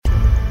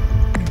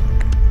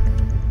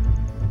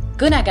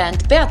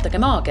Kõnekäänd peatage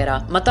maakera,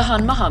 ma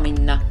tahan maha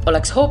minna,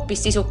 oleks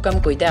hoopis sisukam,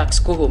 kui teaks,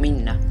 kuhu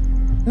minna.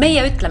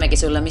 Meie ütlemegi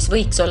sulle, mis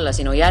võiks olla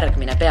sinu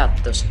järgmine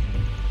peatus.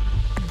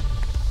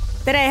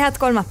 Tere, head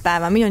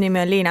kolmapäeva. Minu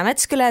nimi on Liina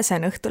Metsküle, see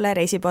on Õhtulehe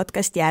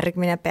reisipodcast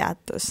Järgmine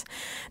peatus.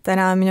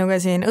 Täna on minuga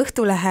siin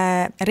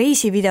Õhtulehe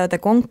reisivideode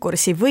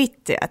konkursi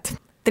võitjad.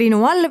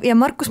 Triinu Valv ja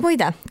Markus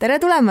Muide. Tere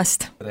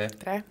tulemast!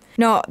 Tere!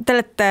 No, te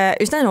olete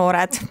üsna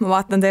noored. Ma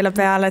vaatan teile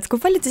peale, et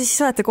kui palju te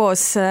siis olete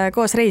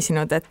koos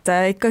reisinud, et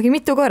ikkagi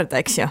mitu korda,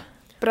 eks ju?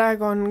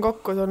 Praegu on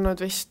kokku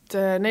tulnud vist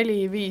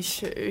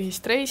 4-5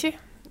 ühist reisi,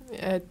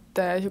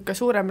 et siuke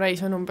suurem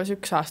reis on umbes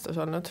 1 aastas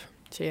olnud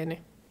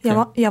siiani.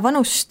 Ja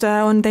vanust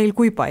on teil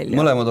kui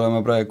palju? Mõlemad oleme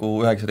praegu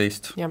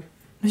 19. Ja.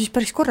 No siis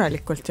päris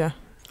korralikult ju.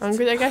 On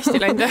kuidagi hästi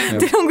läinud.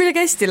 Teil on kuidagi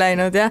hästi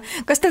läinud, jah.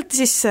 Kas te olete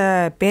siis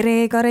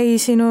perega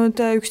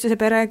reisinud, üksteise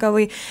perega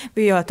või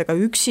olete ka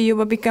üksi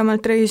juba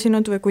pikemalt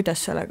reisinud või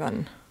kuidas sellega on?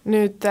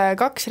 Nüüd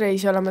 2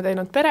 reisi oleme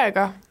teinud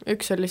perega,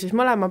 üks oli siis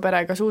mõlema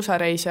perega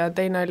suusareis ja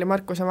teine oli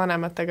Markuse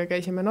vanematega,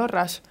 käisime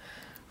Norras,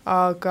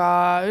 aga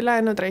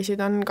ülejäänud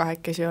reisid on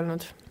 2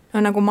 olnud. No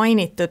nagu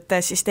mainitud,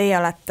 siis teie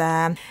olete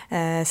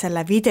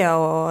selle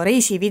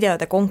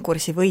reisivideode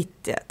konkursi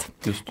võitjad.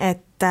 Just.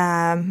 Et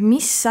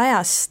mis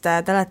ajast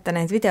te olete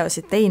neid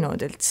videosid teinud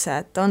üldse?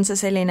 Et on see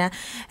selline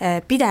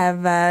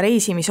pidev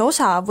reisimise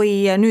osa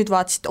või nüüd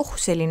vaatasid,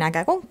 selline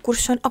äge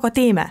konkurss on, aga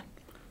teeme?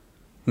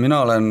 Mina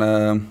olen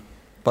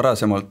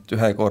varasemalt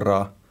 1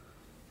 korra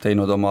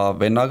teinud oma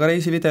vennaga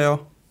reisivideo,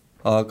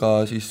 aga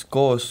siis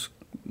koos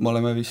me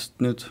oleme vist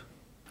nüüd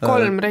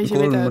 3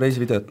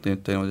 reisivideot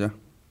nüüd teinud, jah.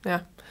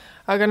 Jah.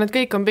 Aga need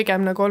kõik on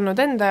pigem nagu olnud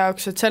enda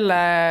jaoks, et selle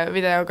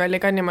videoga oli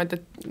ka niimoodi,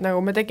 et nagu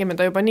me tegime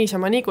ta juba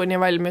niisama niikuinii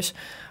valmis,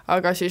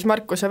 aga siis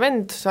Markuse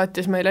vend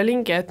saatis meile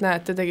lingi, et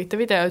näed, te tegite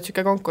video, et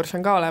siuke konkurss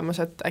on ka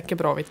olemas, et äkki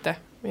proovite.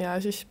 Ja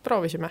siis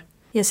proovisime.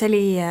 Ja see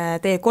oli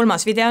teie 3.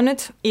 video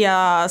nüüd ja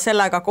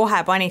sellega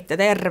kohe panite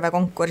terve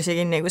konkursi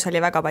kinni, kus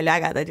oli väga palju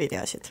ägedaid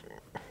videosid.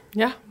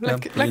 Jah,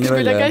 läks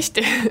kuidagi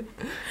hästi.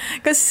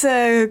 Kus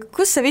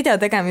see video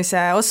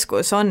tegemise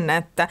oskus on,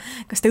 et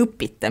kas te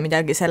õpite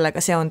midagi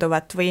sellega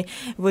seonduvat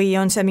või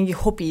on see mingi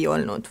hobi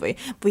olnud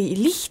või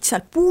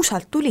lihtsalt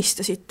puusalt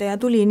tulistasite ja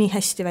tuli nii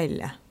hästi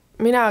välja?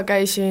 Mina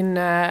käisin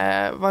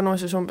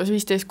vanuses umbes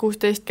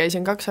 15-16,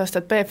 käisin 2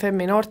 aastat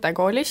BFM-i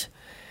noortekoolis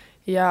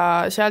ja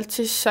sealt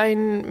siis sain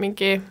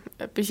mingi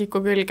pisiku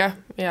külge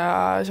ja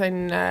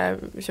sain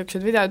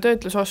sellised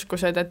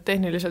videotöötlusoskused, et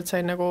tehniliselt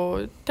sain nagu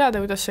teada,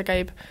 kuidas see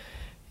käib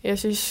ja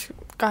siis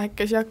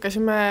 2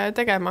 hakkasime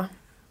tegema.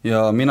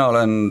 Ja mina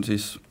olen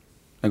siis,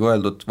 nagu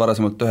öeldud,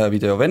 varasemalt 1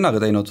 video vennaga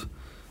teinud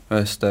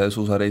ühest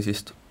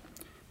suusareisist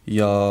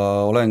ja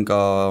olen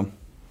ka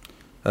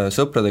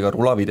sõpradega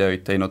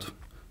rulavideoid teinud,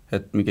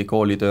 et mingi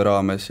koolitöö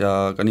raames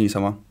ja ka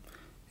niisama.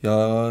 Ja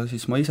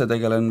siis ma ise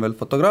tegelen veel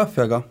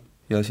fotograafiaga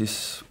ja siis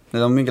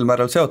need on mingil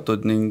määral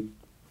seotud ning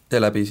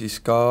seeläbi siis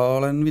ka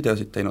olen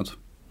videosid teinud.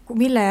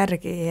 Mille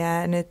järgi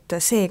nüüd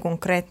see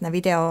konkreetne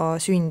video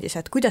sündis,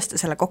 et kuidas te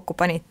selle kokku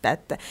panite,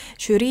 et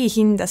žürii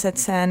hindas,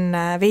 et see on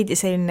veidi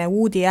selline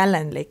Woody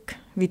Allenlik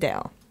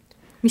video.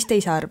 Mis te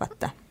ise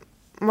arvate?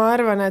 Ma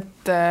arvan,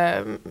 et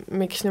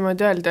miks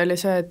niimoodi öelda oli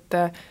see,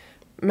 et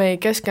me ei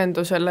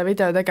keskendu selle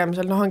video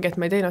tegemisel, ongi, et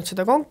me ei teinud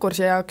seda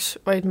konkursi jaoks,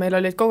 vaid meil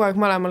olid kogu aeg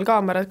mõlemal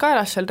kaamerad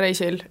kaelas seal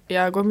reisil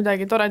ja kui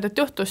midagi toredat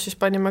juhtus, siis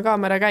panime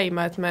kaamera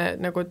käima, et me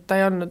nagu ta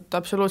ei olnud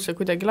absoluutselt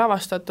kuidagi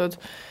lavastatud,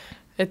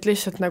 et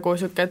lihtsalt nagu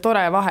siuke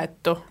tore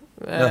vahetu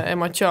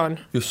emotsioon.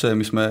 Just see,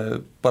 mis me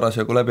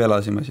parasjagu läbi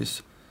elasime, siis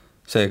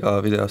see ka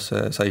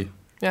videosse sai.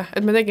 Jah,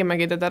 et me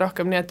tegimegi teda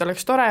rohkem nii, et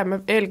oleks tore,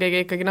 me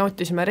eelkõige ikkagi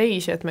nautisime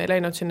reisi, et me ei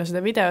läinud sinna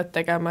seda videot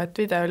tegema, et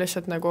video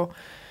lihtsalt nagu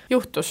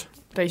juhtus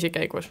reisi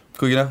käigus.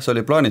 Kuigi see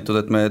oli plaanitud,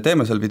 et me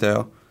teeme seal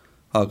video,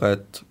 aga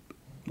et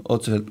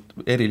otseselt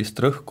erilist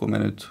rõhku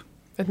me nüüd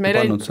et me ei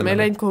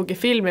läinud kuhugi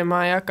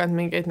filmima ja hakanud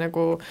mingeid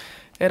nagu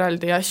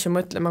eraldi asju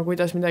mõtlema,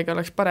 kuidas midagi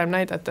oleks parem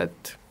näidata,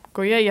 et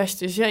kui jäi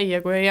hästi, siis jäi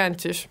ja kui ei jäänud,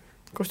 siis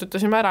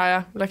kustutasime ära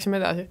ja läksime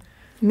edasi.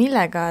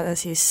 Millega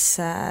siis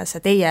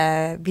see teie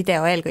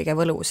video eelkõige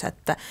võlus,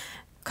 et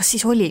kas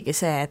siis oligi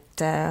see, et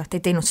te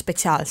ei teinud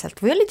spetsiaalselt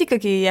või olid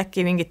ikkagi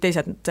äkki mingid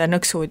teised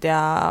nõksud ja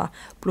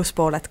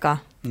plusspooled ka?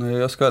 No ei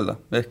oska öelda,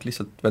 ehk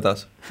lihtsalt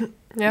vedas.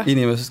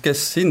 Inimesed,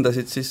 kes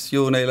hindasid, siis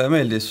ju neile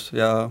meeldis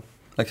ja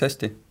läks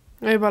hästi.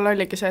 Võib-olla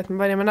oligi see, et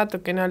me panime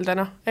natuke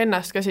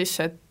ennast ka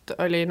sisse, et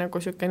oli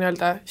nagu siuke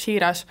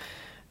siiras,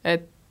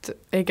 et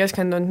ei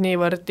keskendunud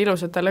niivõrd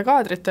ilusatele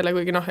kaadritele,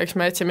 kuigi eks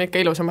me jätsime ikka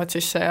ilusamad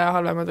sisse ja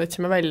halvemad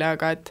võtsime välja,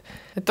 aga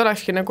et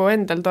olekski nagu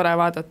endal tore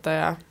vaadata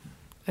ja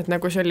et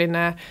nagu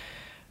selline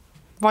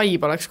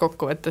vibe oleks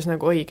kokkuvõttes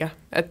nagu õige.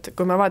 Et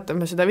kui me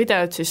vaatame seda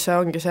videot, siis see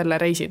ongi selle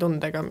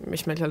reisitundega,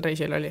 mis meil seal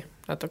reisil oli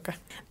natuke.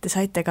 Te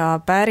saite ka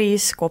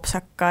päris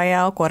kopsaka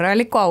ja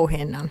korraliku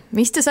auhinna.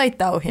 Mis te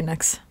saite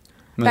auhinnaks?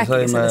 Me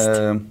saime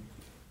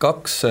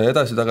 2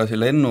 edasi-tagasi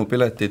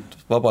lennupiletit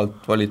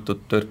vabalt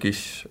valitud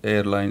Turkish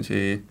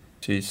Airlinesi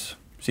siis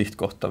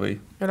sihtkohta või?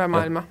 Üle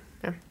maailma,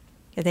 jah.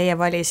 Ja teie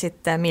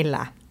valisite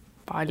mille?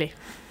 Bali.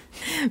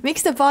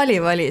 miks te Bali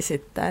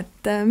valisite,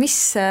 et mis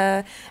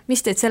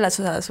teid selles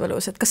osas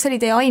võlus, et kas see oli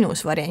teie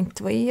ainus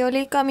variant või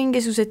oli ka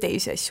mingisuguseid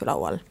teisi asju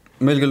laual?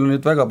 Meil küll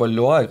nüüd väga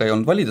palju aega ei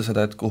olnud valida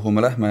seda, et kuhu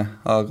me lähme,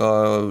 aga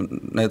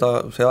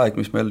see aeg,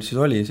 mis meil siis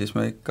oli, siis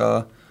me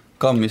ikka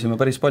kammisime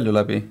päris palju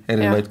läbi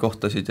erinevaid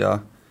kohtasid ja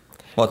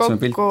vaatasime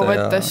pilte.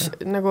 Kokkuvõttes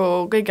nagu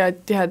kõige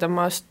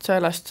tihedamast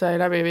sõelast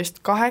sai läbi vist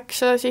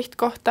 8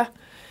 sihtkohta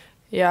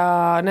ja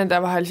nende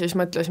vahel siis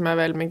mõtlesime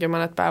veel mingi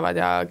mõned päevad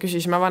ja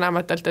küsisime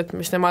vanematelt, et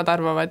mis nemad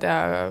arvavad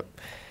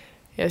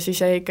ja siis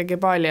jäi ikkagi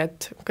Bali,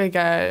 et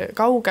kõige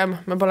kaugem,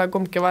 me pole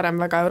kumbki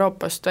varem väga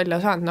Euroopast välja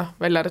saanud,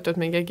 välja arvatud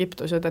mingi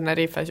Egiptus ja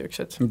Tenerife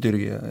siuksed.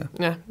 Türgi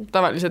jah,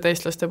 tavalised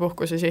eestlaste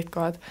puhkuse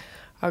sihtkohad,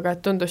 aga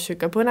et tundus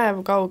siuke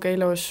põnev, kauge,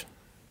 ilus,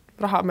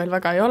 raha meil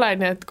väga ei ole,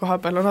 nii et koha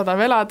peal on odav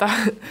elada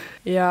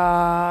ja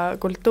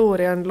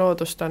kultuuri on,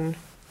 loodust on.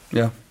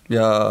 Ja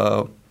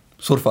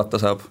surfata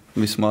saab,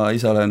 mis ma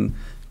ise olen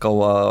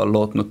kaua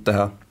lootnud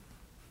teha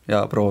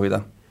ja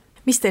proovida.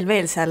 Mis teil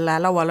veel seal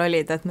laual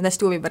olid, et ma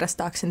täiesti huvi pärast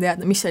tahaksin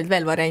teada, mis olid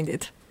veel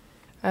variandid?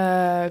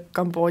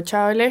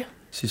 Kambodža oli.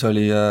 Siis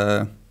oli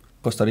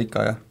Costa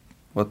Rica ja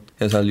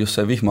seal just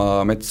see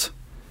vihmamets.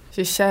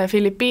 Siis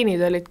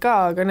Filipiinid olid ka,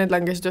 aga need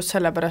langesid just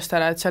selle pärast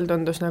ära, et seal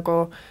tundus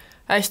nagu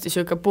hästi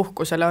siuke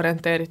puhkusele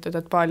orienteeritud,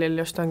 et Balil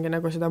just ongi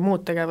nagu seda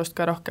muud tegevust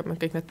ka rohkem,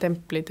 kõik need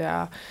templid ja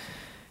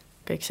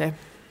kõik see.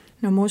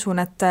 No ma usun,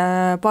 et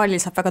Balil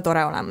saab väga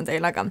tore olema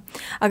teil,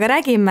 aga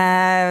räägime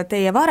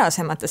teie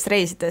varasematest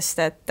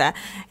reisidest,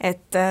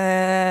 et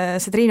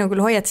sa, Triinu,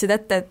 küll hoiatasid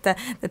ette,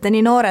 et te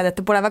nii noored, et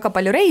te pole väga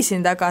palju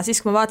reisinud, aga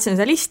siis, kui ma vaatasin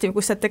seda listi,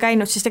 kus olete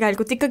käinud, siis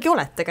tegelikult ikkagi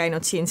olete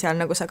käinud siin-seal,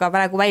 nagu sa ka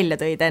praegu välja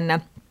tõid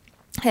enne.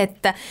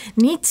 Et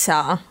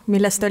Nizza,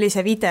 millest oli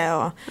see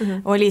video,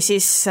 oli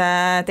siis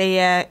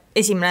teie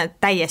esimene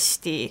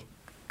täiesti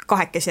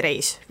kahekesi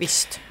reis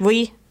vist,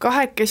 või?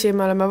 Kahekesi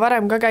me oleme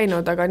varem ka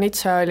käinud, aga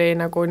Nizza oli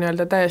nagu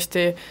nii-öelda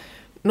täiesti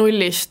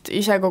nullist,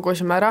 ise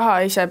kogusime raha,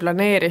 ise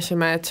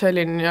planeerisime, et see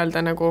oli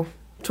nii-öelda nagu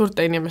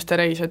suurte inimeste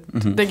reis, et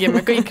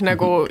tegime kõik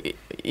nagu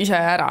ise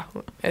ära,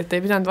 et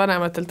ei pidanud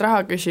vanematelt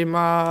raha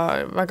küsima,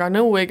 väga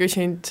nõu ei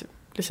küsinud,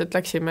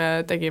 lihtsalt läksime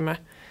ja tegime.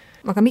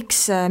 Aga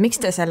miks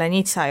te selle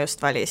Nizza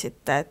just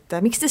valisite,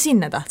 et miks te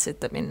sinna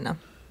tahtsite minna?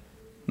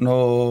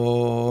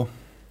 No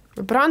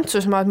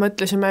Prantsusmaad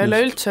mõtlesime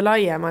üleüldse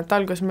laiema, et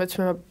alguses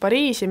mõtlesime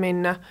Pariisi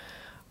minna,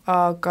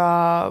 aga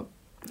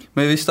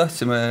me vist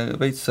tahtsime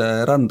veits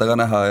randa ka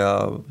näha ja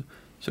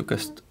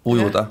siukest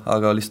ujuda,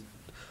 aga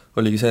lihtsalt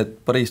oligi see, et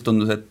Pariis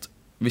tundus, et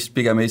vist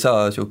pigem ei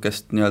saa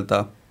siukest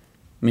nii-öelda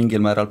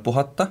mingil määral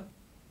puhata.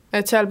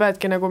 Et seal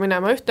peadki nagu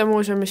minema ühte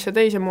muuseumisse,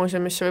 teise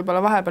muuseumisse,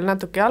 võib-olla vahepeal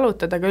natuke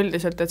jalutada, aga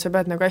üldiselt, et sa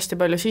pead nagu hästi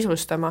palju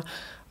sisustama,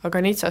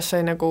 aga Nizzas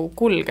sai nagu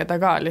kulgeda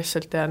ka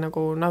lihtsalt ja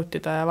nagu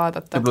nautida ja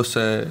vaadata. Ja pluss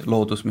see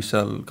loodus, mis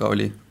seal ka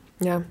oli.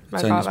 Jah,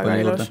 väga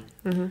ilus.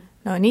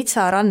 No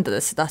Nizza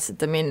randadesse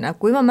tahtsite minna,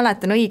 kui ma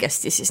mäletan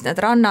õigesti, siis need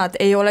rannad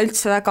ei ole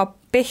üldse väga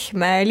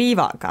pehme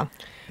liivaga.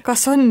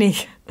 Kas on nii?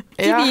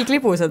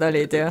 Kiviklibused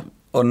olid ju?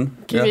 On.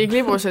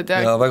 Kiviklibused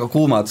ja väga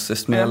kuumad,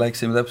 sest me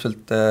läksime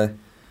täpselt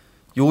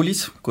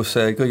juulis, kus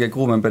see kõige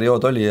kuumem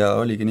periood oli ja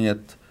oligi nii,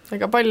 et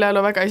ega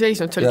paljaelu väga ei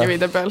seisnud seal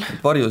kivide peal.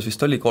 Varjus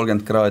vist oli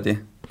 30 kraadi,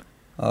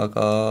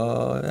 aga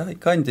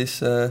ikka andis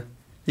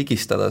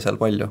higistada seal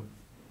palju.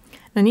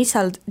 No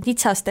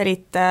Nizzast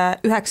olite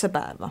 9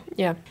 päeva.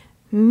 Yeah.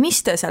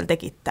 Mis te seal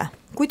tegite?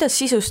 Kuidas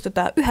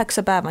sisustada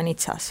 9 päeva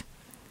Nizzas?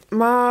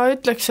 Ma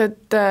ütleks,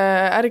 et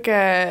ärge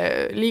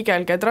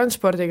liigelge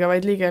transpordiga,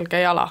 vaid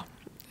liigelge jala.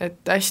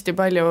 Et hästi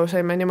palju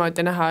saime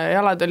niimoodi näha ja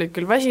jalad olid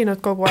küll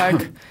väsinud kogu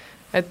aeg,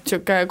 et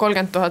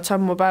 30 000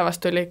 sammu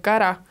päevast tuli ikka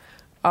ära,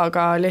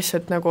 aga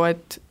lihtsalt nagu,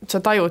 et sa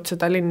tajud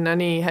seda linna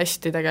nii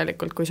hästi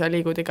tegelikult, kui sa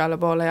liigud igale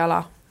poole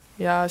jala.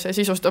 Ja see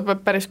sisustab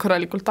päris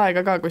korralikult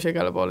aega ka, kui sa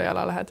igale poole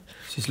jala lähed.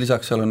 Siis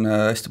lisaks seal on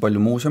hästi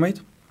palju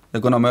muuseumeid ja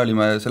kuna me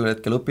olime sellel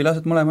hetkel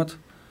õpilased mõlemad,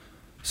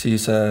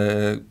 siis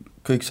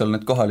kõik seal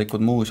need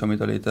kohalikud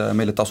muuseumid olid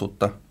meile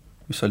tasuta,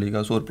 mis oli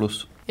ka suur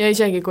pluss. Ja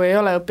isegi kui ei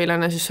ole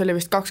õpilane, siis oli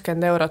vist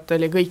 20 €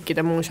 oli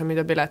kõikide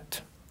muuseumide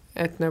pilet.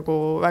 Et nagu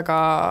väga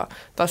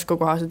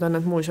taskukohased on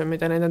need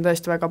muuseumid ja neid on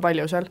tõesti väga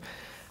palju seal.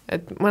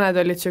 Et mõned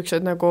olid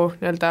siuksed nagu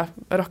nii-öelda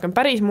rohkem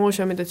päris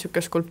muuseumid, et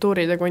siuke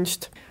skulptuurid ja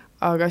kunst,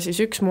 aga siis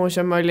üks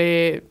muuseum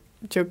oli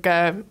siuke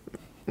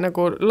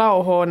nagu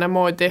laohoone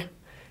moodi,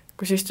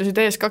 kus istusid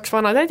ees 2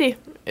 vana tädi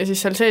ja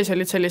siis seal sees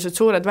olid sellised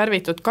suured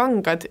värvitud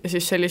kangad ja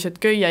siis sellised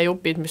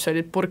köiejupid, mis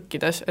olid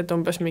purkides, et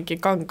umbes mingi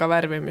kanga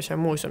värvimise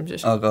muuseum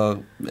siis.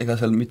 Aga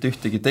ega seal mitte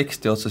ühtegi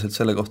teksti otseselt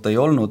selle kohta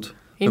ei olnud,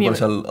 võib-olla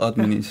seal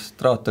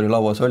administraatori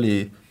lauas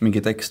oli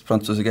mingi tekst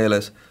prantsuse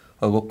keeles,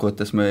 aga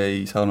kokkuvõttes me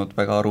ei saanud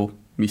väga aru,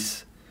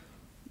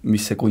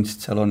 mis see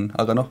kunst seal on,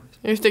 aga noh.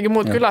 Ühtegi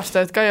muud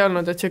külastajad ka ei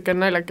olnud, et siuke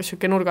naljakas,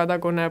 siuke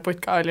nurgatagune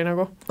putka oli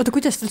nagu. Oota,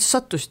 kuidas te üldse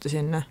sattusite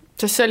sinna?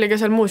 Sest see oli ka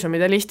seal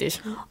muuseumide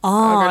listis.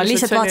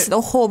 Lihtsalt vaatasid,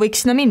 ohoo,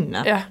 võiks sinna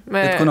minna.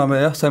 Et kuna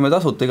me saime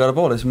tasuta igale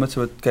poole, siis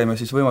mõtlesime, et käime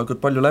siis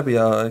võimalikult palju läbi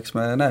ja eks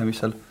me näe,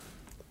 mis seal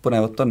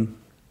põnevat on.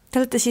 Te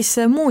olete siis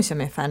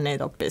muuseumi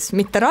fännid hoopis,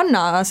 mitte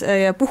rannas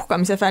ja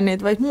puhkamise fännid,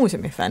 vaid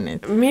muuseumi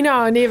fännid? Mina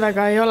nii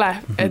väga ei ole,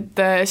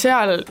 et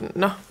seal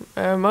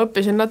ma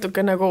õppisin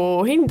natuke nagu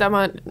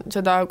hindama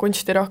seda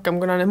kunsti rohkem,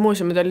 kuna need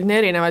muuseumid olid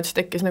nii erinevad, siis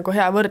tekkis nagu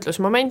hea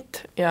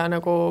võrdlusmoment ja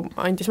nagu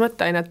andis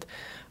mõtteainet,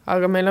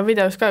 aga meil on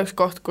videos ka üks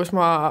koht, kus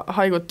ma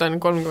haigutan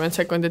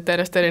 30 sekundit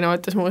järjest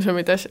erinevates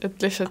muuseumides, et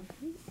lihtsalt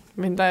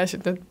mind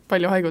ajasid need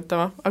palju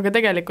haigutama, aga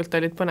tegelikult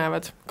olid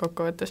põnevad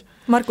kokkuvõttes.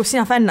 Markus,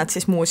 sina fännad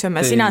siis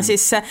muuseume, sina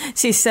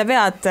siis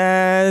vead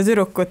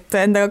tüdrukut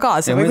endaga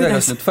kaasa? Ja ma ei tea,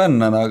 kas nüüd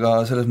fännan, aga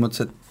selles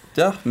mõttes,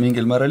 et jah,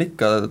 mingil määral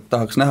ikka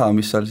tahaks näha,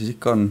 mis seal siis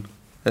ikka on.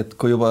 Et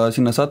kui juba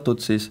sinna satud,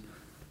 siis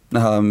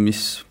näha,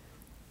 mis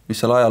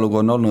seal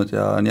ajalugu on olnud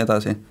ja nii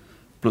edasi.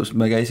 Pluss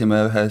me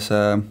käisime ühes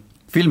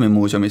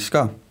filmimuuseumis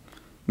ka,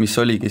 mis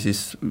oligi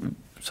siis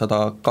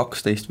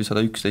 112 või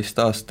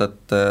 111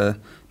 aastat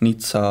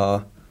Nizza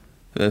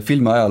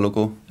filmi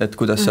ajalugu, et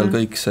kuidas seal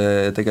kõik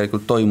see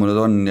tegelikult toimunud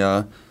on ja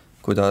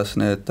kuidas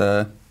need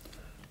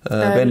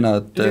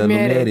vennad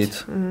Lumierid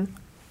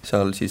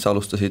seal siis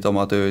alustasid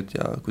oma tööd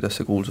ja kuidas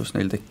see kuulsus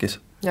neil tekkis.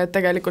 Ja et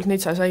tegelikult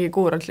Nizza saigi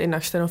kuuralt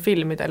linnaks tänu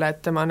filmidele, et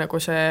tema nagu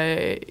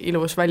see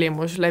ilus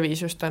välimus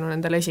levis just tänu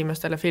nendele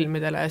esimestele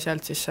filmidele ja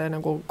sealt siis see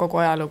nagu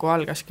kogu ajalugu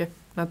algaski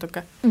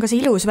natuke. Aga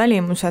see ilus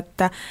välimus,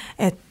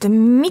 et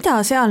mida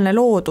sealne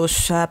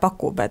loodus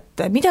pakub,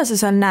 et mida sa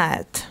seal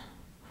näed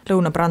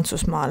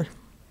Lõuna-Prantsusmaal?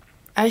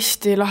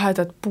 Hästi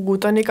lahedad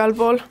puud on igal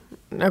pool,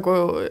 nagu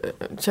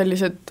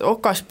sellised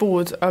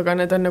okaspuud, aga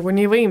need on nagu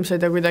nii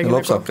võimsad ja kuidagi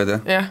lopsakad,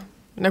 nagu, jah,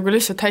 nagu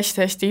lihtsalt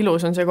hästi-hästi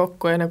ilus on see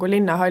kokku ja nagu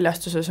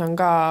linnahaljastuses on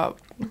ka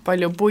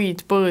palju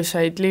puid,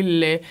 põõsaid,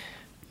 lilli,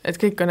 et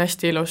kõik on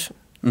hästi ilus.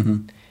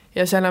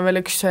 Ja seal on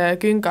veel üks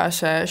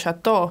küngas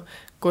chateau,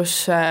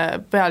 kus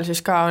peal siis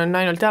ka on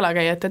ainult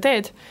jalakäijate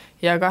teed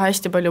ja ka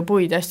hästi palju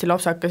puid, hästi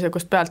lopsakas ja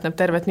kust pealt näeb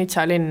tervet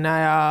Nizza linna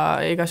ja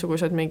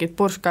igasugused mingid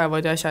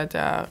purskkaevud ja asjad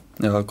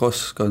ja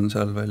kosk on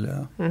seal veel ja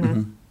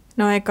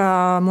No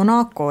ega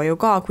Monaco ju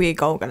ka kui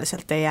kaugele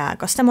sealt ei jää,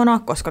 kas te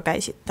Monacos ka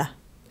käisite?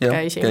 Jah,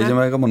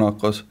 käisime ka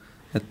Monacos,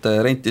 et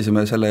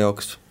rentisime selle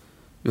jaoks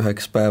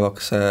üheks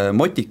päevaks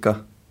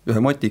ühe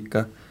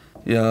motika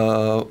ja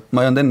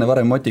ma ei olnud enne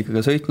varem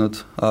motikaga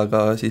sõitnud,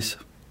 aga siis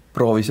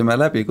proovisime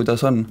läbi,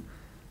 kuidas on.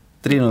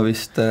 Triinu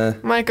vist...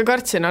 Ma ikka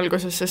kartsin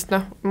alguses, sest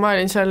ma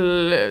olin seal,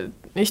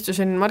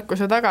 istusin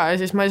Markuse taga ja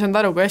siis ma ei saanud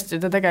aru, kui hästi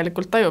ta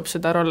tegelikult tajub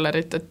seda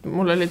rollerit, et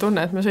mul oli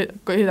tunne, et me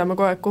sõidame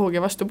kogu aeg kuhugi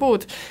vastu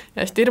puud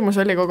ja hästi hirmus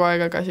oli kogu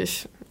aeg, aga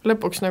siis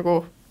lõpuks nagu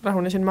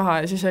rahunesin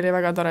maha ja siis oli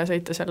väga tore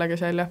sõita sellega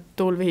seal ja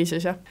tuul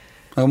vihises ja...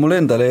 Aga mul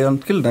endal ei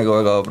olnud küll nagu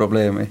väga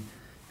probleemi,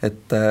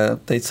 et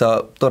täitsa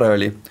tore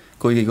oli,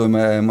 kuigi kui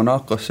me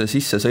Monacosse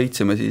sisse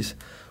sõitsime, siis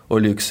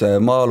oli üks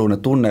maa-alune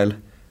tunnel,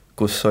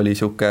 kus oli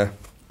siuke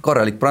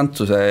korralik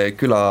Prantsuse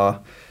küla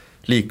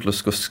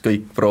liiklus, kus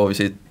kõik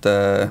proovisid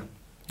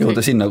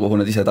jõuda sinna, kuhu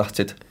nad ise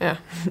tahtsid.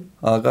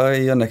 Aga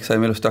ei, õnneks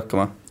saime ilusti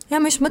hakkama. Ja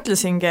ma just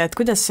mõtlesingi, et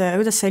kuidas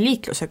see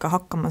liiklusega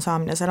hakkama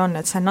saamine seal on,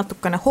 et see on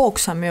natukene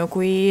hoogsam ju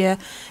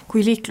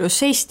kui liiklus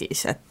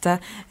Eestis,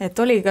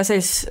 et oli ka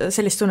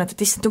sellist tunnet,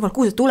 et issand jumal,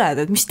 kuhu sa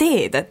tuled, et mis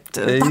teed, et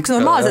tahaks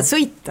normaalselt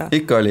sõita.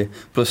 Ikka oli,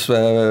 pluss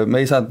me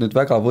ei saanud nüüd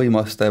väga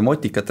võimast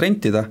motikat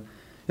rentida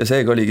ja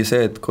seega oligi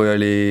see, et kui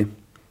oli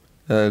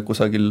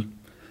kusagil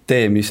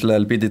tee,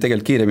 millel pidi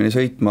tegelikult kiiremini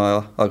sõitma,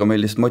 aga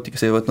meil lihtsalt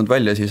motikas ei võtnud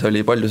välja, siis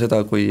oli palju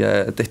seda, kui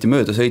tehti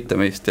mööda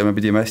sõitamist ja me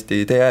pidime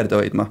hästi tee äärde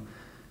hoidma.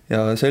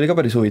 Ja see oli ka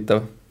päris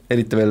huvitav,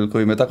 eriti veel,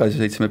 kui me tagasi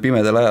sõitsime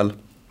pimedal ajal,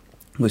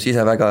 kus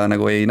ise väga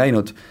nagu ei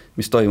näinud,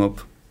 mis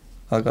toimub.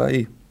 Aga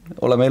ei,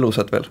 oleme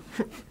elusad veel.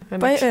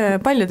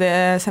 Palju te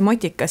see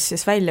motikas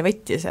siis välja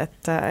võttis,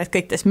 et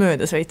kõik teist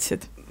mööda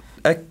sõitsid?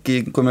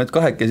 Äkki, kui me nüüd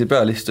kahekesi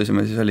peal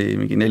istusime, siis oli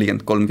mingi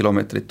 43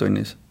 kilomeetrit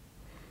tunnis.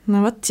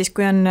 No võt, siis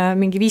kui on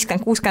mingi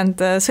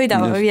 50-60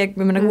 sõidavad,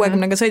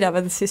 50-60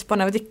 sõidavad, siis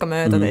panevad ikka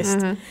mööda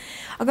teist.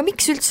 Aga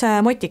miks üldse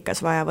motikas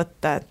vaja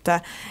võtta,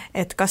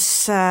 et kas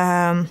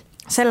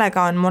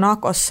sellega on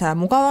Monacos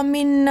mugavam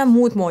minna,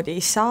 muud moodi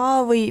ei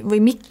saa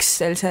või miks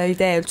see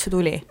idee üldse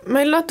tuli?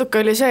 Meil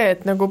natuke oli see,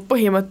 et nagu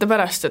põhimõtte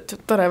pärast, et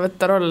tore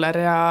võtta roller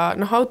ja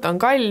auto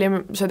on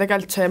kallim, see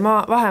tegelikult see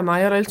vahemaa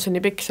ei ole üldse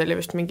nii pikk, see oli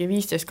vist mingi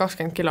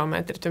 15-20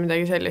 kilomeetrit või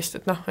midagi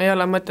sellist, et ei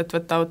ole mõtet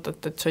võtta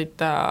autot, et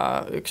sõita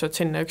üks oot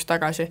sinna, üks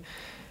tagasi.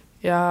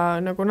 Ja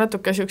nagu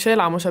natuke siukse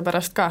elamuse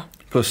pärast ka.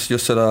 Plus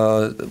just seda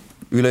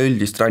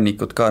üleüldist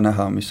rannikut ka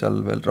näha, mis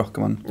seal veel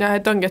rohkem on. Ja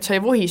et ongi, et sa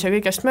ei vuhise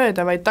kõigest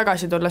mööda, vaid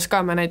tagasi tulles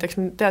ka me näiteks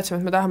teadsime,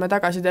 et me tahame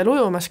tagasi teel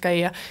ujumas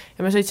käia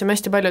ja me sõitsime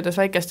hästi paljudes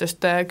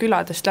väikestest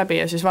küladest läbi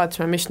ja siis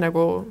vaatasime, mis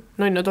nagu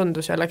nunnu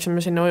tundus ja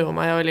läksime sinna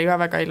ujuma ja oli ka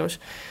väga ilus.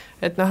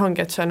 Et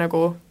ongi, et sa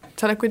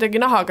oled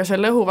kuidagi nahaga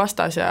selle õhu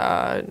vastas ja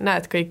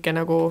näed kõike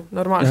nagu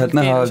normaalselt. Et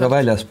näha ka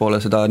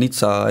väljaspoole seda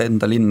Nizza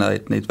enda linna,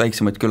 et neid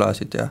väiksemaid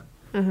külasid ja.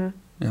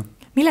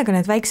 Millega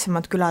need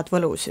väiksemad külad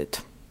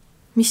võlusid?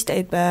 mis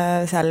teid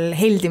seal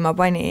heldima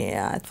pani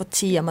ja et vot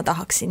siia ma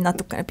tahaksin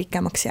natukene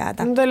pikemaks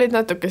jääda? Nad olid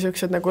natuke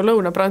niisugused nagu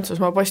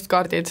Lõuna-Prantsusmaa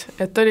postkaardid,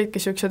 et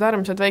olidki niisugused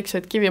armsad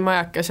väiksed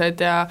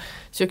kivimajakesed ja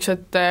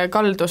niisugused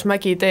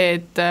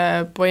kaldusmägiteed,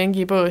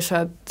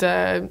 poengipõõsad,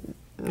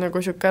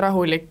 nagu niisugune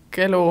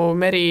rahulik elu,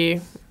 meri.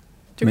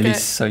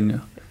 Meliss on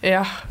ju.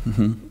 Jah,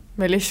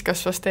 meliss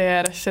kasvas tee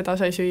ääres, seda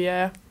sai süüa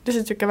ja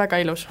lihtsalt niisugune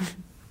väga ilus.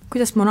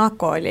 Kuidas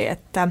Monaco oli,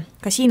 et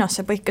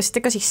kasiinosse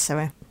põikasite ka sisse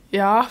või?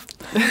 Jaa.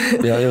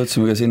 Ja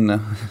jõudsime ka sinna.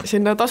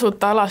 Sinna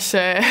tasuta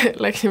alasse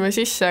läksime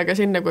sisse, aga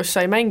sinna, kus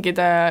sai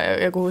mängida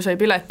ja kuhu sai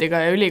piletiga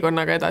ja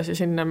ülikonnaga edasi,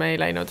 sinna me ei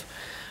läinud.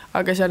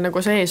 Aga seal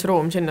nagu see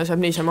eesruum, sinna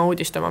saab niisama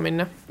uudistama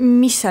minna.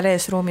 Mis seal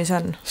eesruumis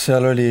on?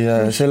 Seal oli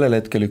sellel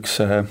hetkel üks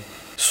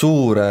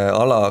suur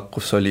ala,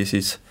 kus oli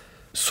siis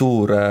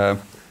suur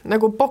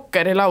nagu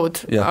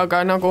pokkerilaud,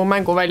 aga nagu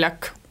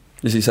mänguväljak.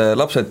 Ja siis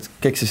lapsed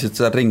keksisid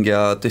seda ringi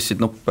ja tõstsid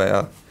nuppe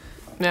ja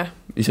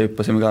ise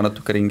hüppasime ka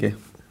natuke ringi.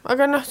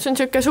 Aga see on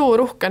niisugune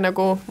suur uhke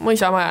nagu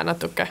mõisamaja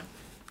natuke,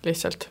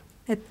 lihtsalt.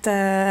 Et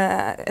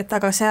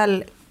aga seal,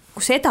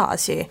 kus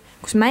edasi,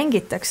 kus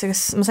mängitakse,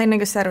 kas ma sain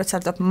õigesti aru, et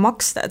seal tuleb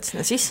maksta, et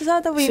sinna sisse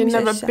saada või sinna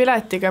peab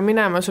piletiga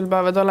minema, sul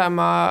peavad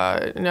olema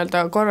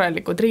nii-öelda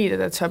korralikud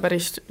riided, et sa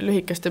päris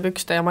lühikeste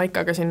pükste ja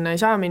maikaga sinna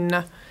ei saa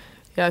minna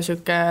ja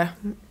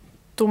niisugune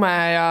tume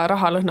ja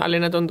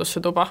rahalõhnaline tundus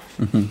see tuba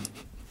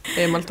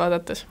eemalt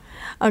vaadates.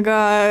 Aga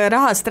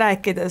rahast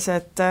rääkides,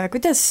 et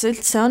kuidas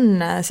üldse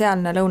on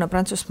sealne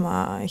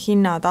Lõuna-Prantsusmaa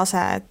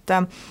hinnatase,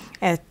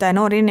 et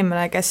noor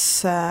inimene, kes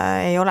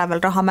ei ole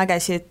veel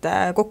rahamägesid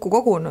kokku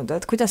kogunud,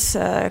 et kuidas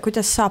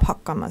saab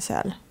hakkama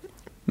seal?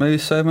 Me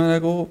vist saime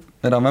nagu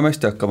enam-vähem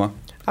hästi hakkama.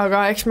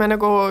 Aga eks me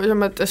nagu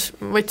mõttes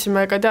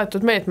võtsime ka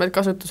teatud meetmed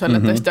kasutusele,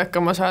 et hästi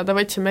hakkama saada,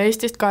 võtsime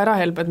Eestist ka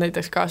erahelbed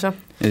näiteks kaasa.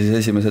 Ja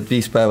siis esimesed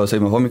 5 päeva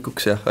sõime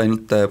hommikuks ja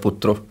ainult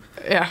putru.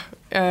 Jah,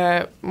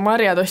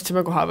 marjad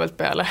ostsime koha pealt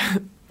peale.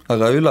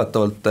 Aga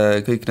üllatavalt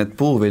kõik need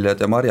puuviljad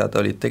ja marjad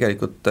olid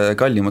tegelikult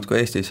kallimad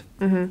kui Eestis.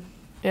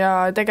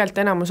 Ja tegelikult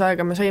enamus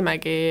aega me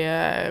sõimegi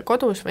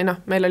kodus või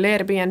meil oli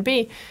Airbnb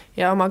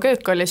ja oma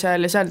köök oli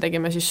seal ja seal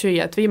tegime siis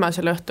süüa, et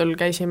viimasel õhtul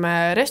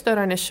käisime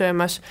restoranis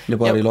söömas. Ja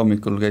paaril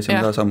hommikul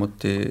käisime ka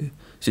samuti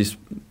siis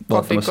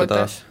vaatamas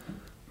seda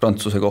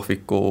Prantsuse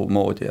kohviku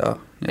moodi ja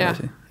nii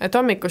edasi. Et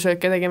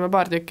hommikusööke tegime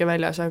paar tükki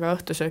väljas, aga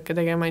õhtusööke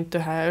tegime ainult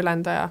ühe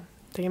ülenda ja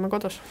tegime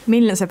kodus.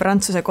 Milline see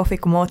Prantsuse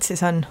kohviku mood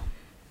siis on?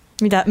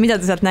 Mida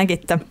te sealt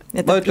nägite?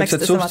 Ma ütleks,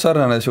 et suht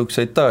sarnane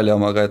niisuguse Itaalia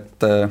omaga,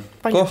 et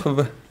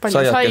kohv,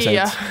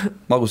 saiakesed,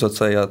 magusad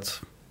saiad.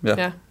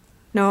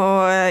 No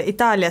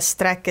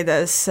Itaaliast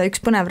rääkides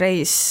üks põnev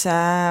reis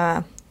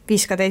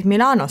viis ka teid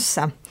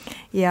Milanosse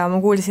ja ma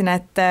kuulsin,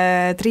 et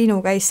Triinu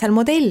käis seal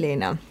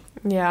modellina.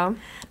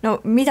 No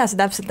mida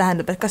see täpselt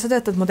tähendab, et kas sa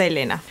töötad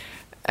modellina?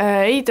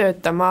 Ei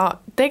tööta, ma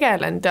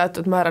tegelen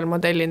teatud määral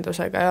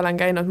modellindusega ja olen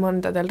käinud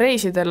mõndadel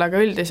reisidel, aga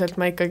üldiselt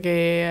ma ikkagi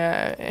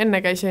enne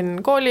käisin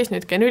koolis,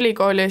 nüüd käin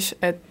ülikoolis,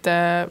 et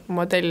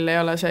modell ei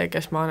ole see,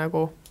 kes ma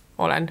nagu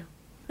olen.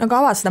 No aga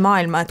ava seda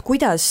maailma, et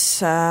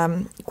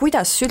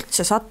kuidas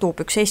üldse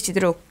satub üks Eesti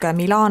tüdruk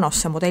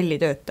Milanosse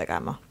modellitööd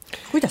tegema?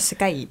 Kuidas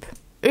see käib?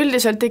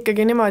 Üldiselt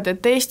ikkagi niimoodi,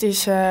 et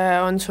Eestis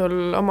on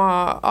sul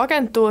oma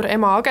agentuur,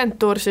 ema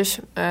agentuur siis,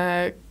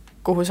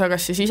 kuhu sa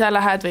kas siis ise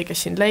lähed või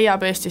kes sind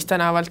leiab Eestis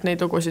tänavalt,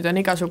 neid lugusid on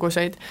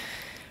igasuguseid.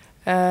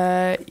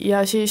 Ja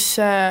siis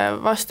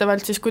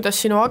vastavalt siis, kuidas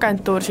sinu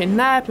agentuur sind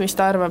näeb, mis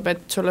ta arvab,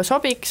 et sulle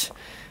sobiks,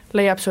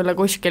 leiab sulle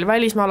kuskil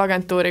välismaal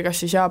agentuuri,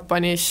 kas siis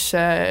Jaapanis,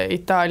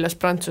 Itaalias,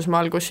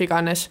 Prantsusmaal, kus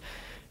iganes,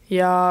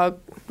 ja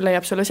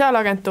leiab sulle seal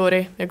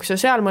agentuuri ja kui sa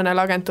seal mõnele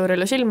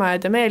agentuurile silma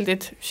jääd ja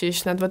meeldid,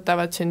 siis nad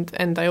võtavad sind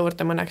enda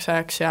juurde mõneks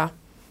ajaks ja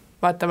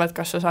vaatavad,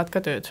 kas sa saad ka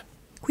tööd.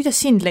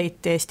 Kuidas sind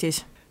leiti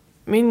Eestis?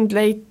 Mind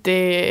leiti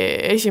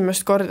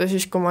esimest korda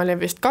siis, kui ma olin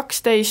vist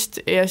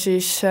 12 ja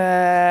siis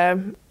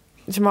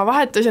ma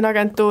vahetasin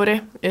agentuuri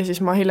ja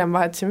siis ma hiljem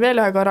vahetasin veel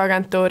ühe korra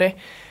agentuuri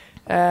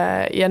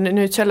ja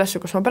nüüd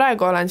sellesse, kus ma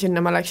praegu olen,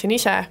 sinna ma läksin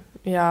ise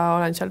ja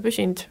olen seal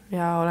püsinud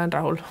ja olen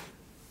rahul.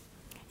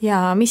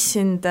 Ja mis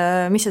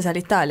sa seal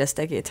Itaalias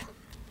tegid?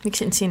 Miks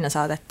sind sinna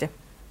saadeti?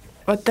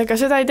 Ega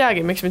seda ei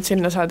teagi, miks mind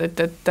sinna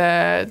saadeti, et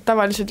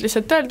tavaliselt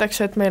lihtsalt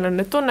öeldakse, et meil on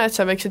nüüd tunne, et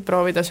sa võiksid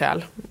proovida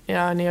seal.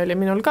 Ja nii oli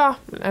minul ka,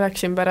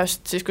 läksin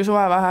pärast, siis kui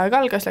suvevaheaeg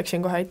algas,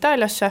 läksin kohe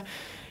Itaaliasse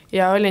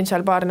ja olin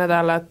seal paar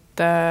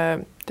nädalat,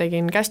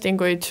 tegin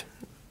castinguid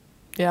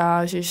ja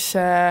siis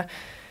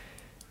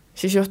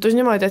juhtus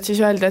niimoodi, et siis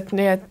öeldi, et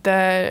nii, et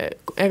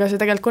ega sa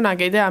tegelikult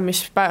kunagi ei tea, mis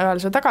päeval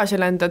sa tagasi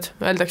lendad,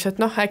 öeldakse, et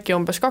äkki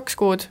umbes 2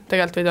 kuud,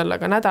 tegelikult võid olla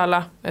ka nädala,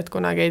 et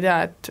kunagi ei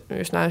tea, et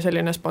üsna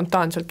selline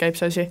spontaanselt käib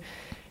see asi.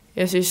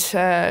 Ja siis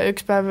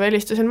üks päev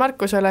helistasin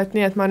Markusele, et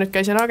nii, et ma nüüd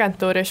käisin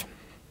agentuuris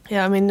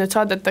ja mind nüüd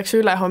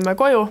saadetakse ülehomme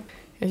koju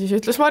ja siis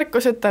ütles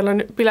Markus, et tal on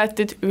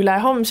piletid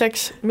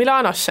ülehomseks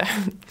Milanosse.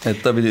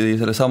 Et ta pidi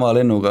selle sama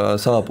lennuga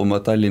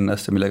saabuma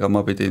Tallinnasse, millega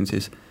ma pidin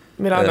siis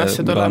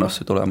Milanosse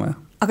tulema.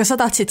 Aga sa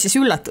tahtsid siis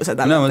üllatuse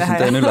talle teha? Mina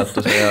teen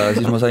üllatuse ja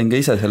siis ma sain ka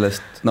ise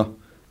sellest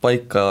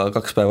paika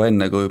 2 päeva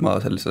enne, kui ma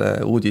sellise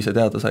uudise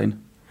teada sain.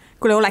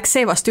 Kuule, oleks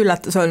see vast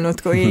üllatus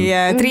olnud, kui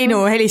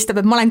Triinu helistab,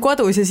 et ma olen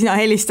kodus ja sina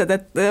helistad,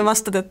 et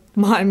vastad, et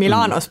ma olen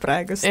Milanos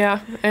praegust.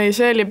 Jah, ei,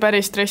 see oli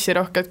päris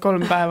stressirohked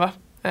 3 päeva,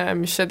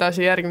 mis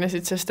edasi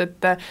järgnesid, sest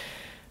et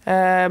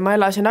ma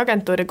elasin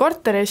agentuuri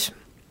korteris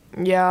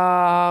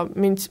ja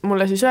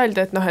mulle siis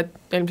öeldi, et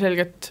et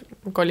ilmselgelt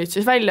kolid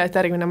siis välja, et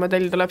järgmine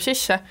modell tuleb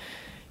sisse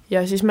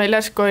ja siis meil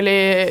järsku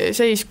oli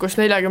seis, kus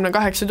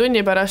 48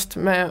 tunni pärast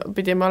me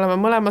pidime olema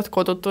mõlemad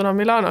kodutuna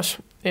Milanos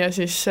ja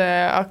siis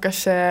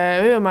hakkas see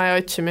öömaja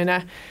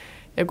otsimine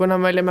ja kuna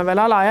me olime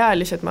veel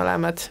alaealised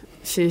mõlemad,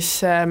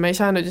 siis me ei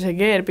saanud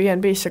isegi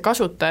Airbnb-sse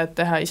kasutajat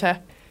teha ise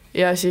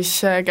ja siis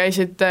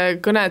käisid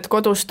kõned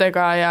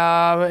kodustega ja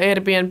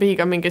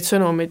Airbnb-ga mingid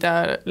sõnumid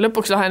ja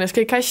lõpuks lahenes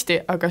kõik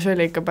hästi, aga see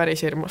oli ikka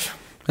päris hirmus.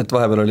 Et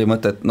vahepeal oli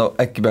mõte, et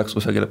äkki peaks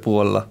kusagile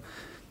puu alla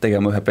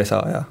tegema ühe pesa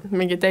ja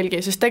mingi telgi,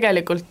 sest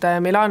tegelikult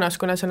Milanos,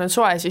 kuna seal on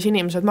soe, siis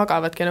inimesed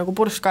magavadki nagu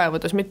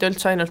purskkaevudes, mitte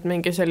üldse ainult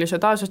mingi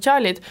sellised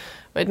asotsiaalid,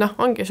 vaid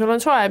ongi, sul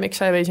on soe, miks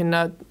sa ei või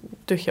sinna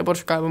tühja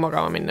purskkaevu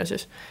magama minna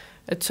siis.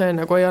 Et see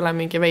nagu ei ole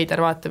mingi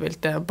veider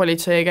vaatepilt ja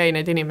politsei ei käi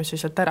neid inimesi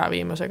sealt ära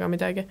viimas ega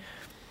midagi.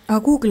 Aga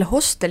Google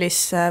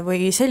hostelisse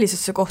või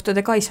sellisesse kohta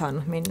te ka ei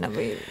saanud minna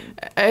või?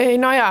 Ei,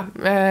 no jaa,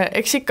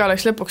 eks ikka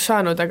oleks lõpuks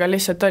saanud, aga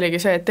lihtsalt oligi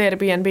see, et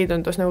Airbnb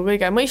tundus nagu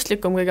kõige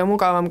mõistlikum, kõige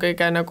mugavam,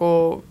 kõige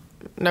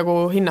nagu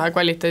hinna ja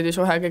kvaliteedi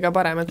suhe kõige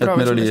parem, et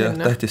meil oli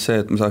tähtis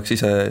see, et me saaks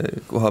ise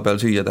koha peal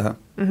süüa teha.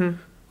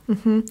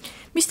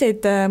 Mis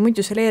teid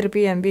muidu selle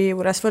Airbnb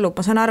juures võlub?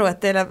 Ma saan aru,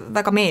 et teile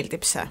väga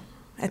meeldib see,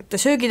 et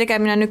söögi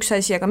tegemine on üks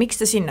asi, aga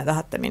miks te sinna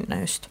tahate minna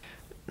just?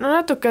 No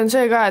natuke on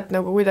see ka, et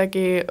nagu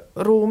kuidagi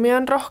ruumi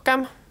on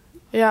rohkem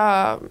ja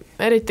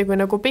eriti kui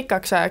nagu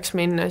pikaks ajaks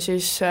minna,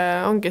 siis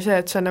ongi see,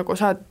 et sa nagu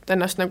saad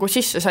ennast nagu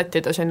sisse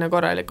sättida sinna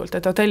korralikult,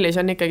 et hotellis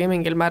on ikkagi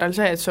mingil määral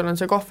see, et sul on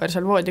see kohver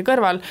seal voodi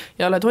kõrval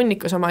ja oled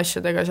hunnikus oma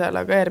asjadega seal,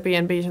 aga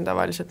Airbnb-s on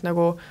tavaliselt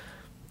nagu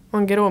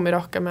ongi ruumi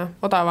rohkem ja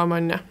odavam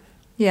on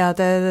ja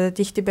te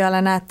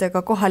tihtipeale näete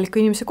ka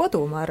kohaliku inimese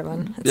kodu, ma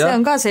arvan, et see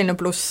on ka selline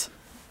pluss.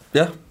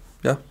 Jah.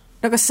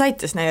 No kas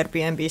saite sinna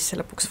Airbnb-sse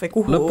lõpuks või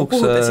kuhu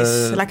te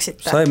siis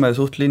läksite? Saime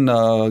suht linna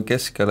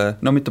keskele,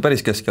 no mitte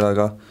päris keskele,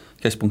 aga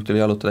keskpunkt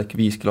oli jalutada äkki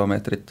 5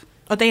 kilomeetrit.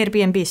 Oota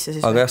Airbnb-sse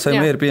siis? Aga jah,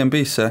 saime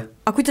Airbnb-sse.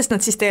 Aga kuidas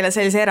nad siis teile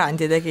sellise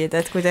erandi tegid,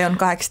 et kui te on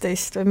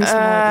 18 või mis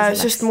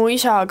sest mu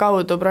isa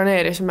kaudu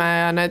broneerisime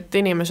ja need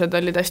inimesed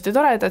olid hästi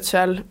toredad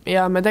seal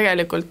ja me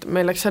tegelikult,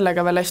 meil läks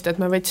sellega veel hästi, et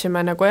me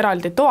võtsime nagu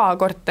eraldi toa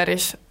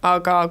korteris,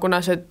 aga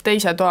kuna see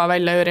teise toa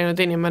välja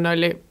üürinud inimene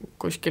oli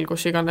kuskil,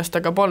 kus iganes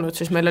taga polnud,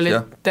 siis meil oli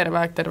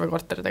terve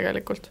korter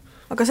tegelikult.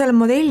 Aga selle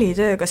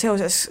modellitööga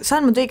seoses,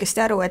 saan ma õigesti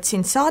aru, et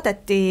sind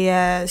saadeti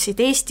siit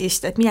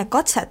Eestist, et mine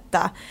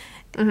katseta,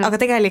 aga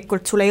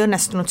tegelikult sul ei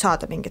õnnestunud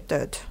saada mingit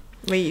tööd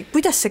või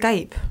kuidas see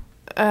käib?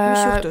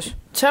 Mis juhtus?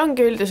 See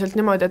ongi üldiselt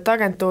niimoodi, et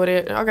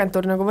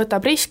agentuur nagu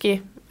võtab riski,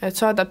 et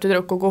saadab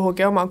tüdruku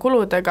kuhugi oma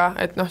kuludega,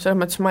 et selles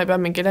mõttes ma ei pea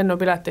mingi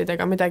lennupileteid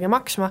ega midagi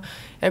maksma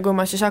ja kui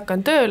ma siis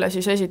hakkan tööle,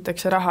 siis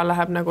esiteks see raha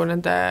läheb nagu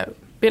nende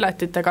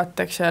piletite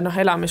katteks ja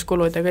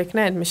elamiskulud ja kõik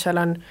need, mis seal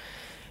on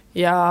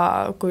ja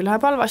kui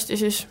läheb halvasti,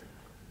 siis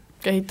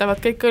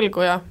kehitavad kõik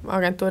õlgu ja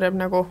agentuur jääb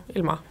nagu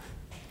ilma.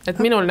 Et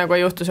minul nagu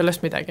ei juhtu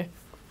sellest midagi.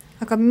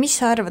 Aga mis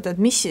sa arvad, et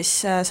mis siis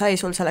sai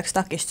sul selleks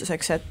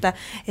takistuseks,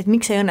 et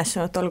miks ei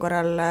õnnestunud tol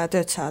korral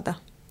tööd saada?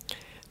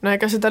 No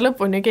ega seda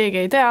lõpuni keegi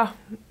ei tea,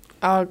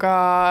 aga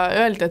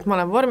öeldi, et ma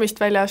olen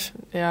vormist väljas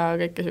ja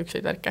kõike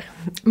sükseid värke.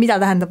 Mida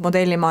tähendab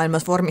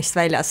modellimaailmas vormist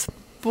väljas?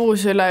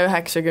 Puus üle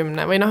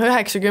 90 või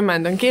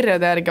 90 on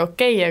kirjade järgi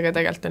okei, aga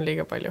tegelikult on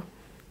liiga palju.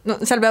 No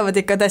seal peavad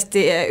ikka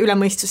tõesti üle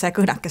mõistuse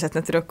kõhnakesed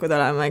need rõkkud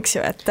olema, eks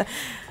ju, et...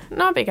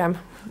 No pigem.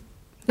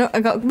 No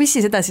aga mis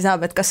siis edasi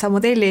saab, et kas sa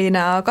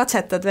modellina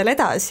katsetad veel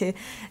edasi,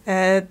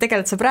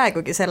 tegeled sa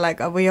praegugi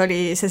sellega või oli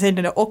see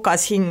selline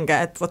okas hinge,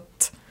 et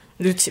vot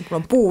nüüd ütlesid, mul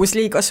on puus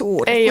liiga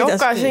suur? Ei,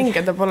 okas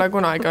hinge ta pole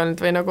kunagi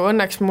olnud või nagu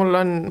õnneks mul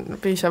on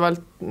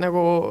piisavalt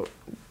nagu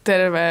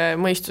terve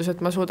mõistus,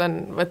 et ma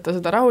suudan võtta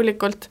seda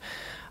rahulikult,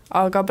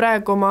 aga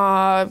praegu ma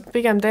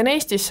pigem teen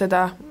Eestis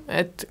seda,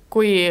 et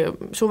kui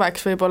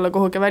suveks võib-olla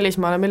kuhugi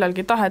välismaale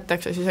millalgi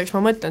tahetakse, siis eks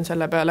ma mõtlen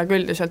selle peale, aga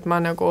üldiselt ma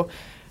nagu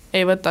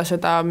ei võta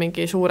seda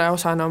mingi suure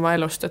osana oma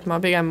elust, et ma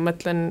pigem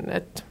mõtlen,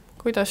 et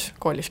kuidas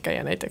koolis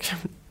käia näiteks.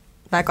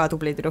 Väga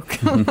tubli tüdruk.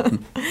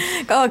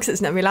 Kauaks sa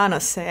sinna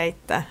Milanosse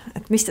jäite,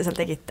 et mis te seal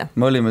tegite?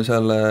 Me olime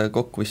seal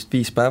kokku vist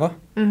 5 päeva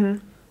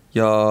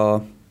ja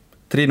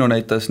Triinu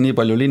näitas nii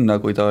palju linna,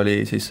 kui ta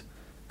oli siis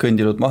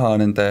kõndinud maha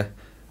nende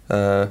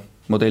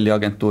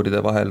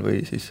modelliagentuuride vahel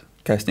või siis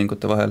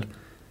castingute vahel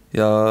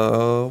ja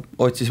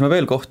otsisime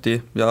veel kohti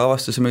ja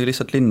avastasime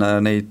lihtsalt linna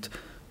ja neid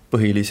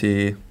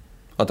põhilisi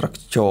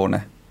atraktsioone.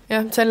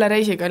 Jah, selle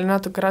reisiga oli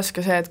natuke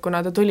raske see, et kuna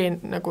ta tuli,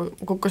 nagu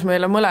kukkus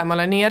meile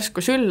mõlemale nii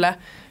järsku sülle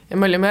ja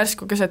me olime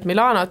järsku keset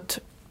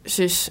Milanot,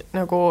 siis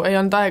nagu ei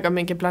olnud aega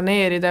mingi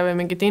planeerida või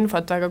mingit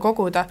infot väga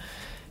koguda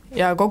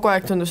ja kogu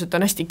aeg tundus, et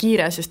on hästi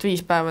kiire, sest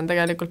 5 päeva on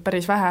tegelikult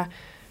päris vähe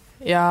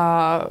ja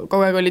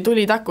kogu aeg oli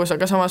tuli takus,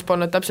 aga samas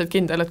polnud täpselt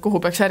kindel, et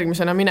kuhu peaks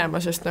järgmisena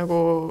minema, sest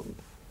nagu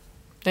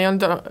ei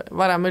olnud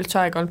varem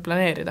üldse aega olnud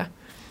planeerida.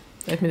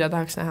 et mida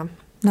tahaks näha?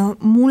 No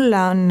mulle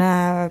on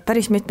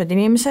päris mitmed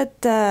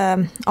inimesed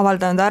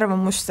avaldanud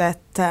arvamust,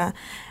 et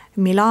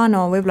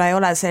Milano võib-olla ei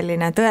ole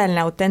selline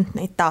tõeline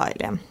autentne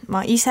Itaalia.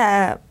 Ma ise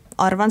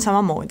arvan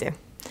samamoodi.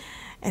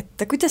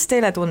 Et kuidas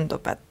teile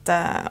tundub, et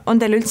on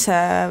teil üldse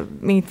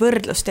mingit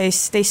võrdlust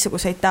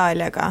teistsuguse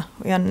Itaaliaga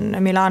või on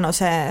Milano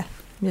see,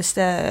 mis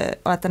te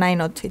olete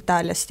näinud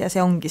Itaaliast ja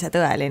see ongi see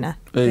tõeline?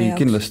 Ei,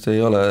 kindlasti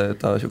ei ole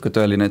ta siuke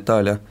tõeline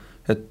Itaalia,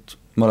 et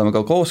me oleme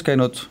ka koos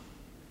käinud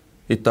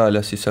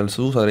Itaalias siis seal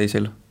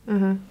suusareisil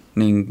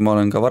ning ma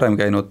olen ka varem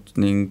käinud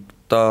ning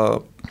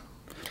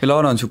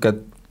Milano on siuke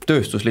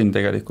tööstuslinn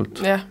tegelikult.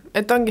 Jah,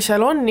 et ongi,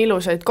 seal on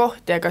ilusaid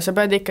kohti, aga sa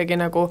pead ikkagi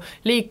nagu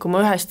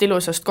liikuma ühest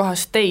ilusast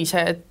kohast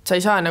teise, et sa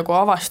ei saa nagu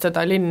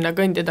avastada linna,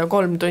 kõndida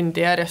 3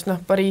 tundi järjest,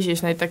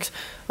 Pariisis näiteks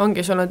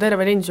ongi, sul on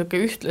terve linn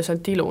siuke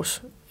ühtlaselt ilus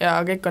ja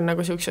kõik on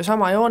nagu siukse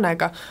sama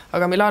joonega,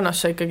 aga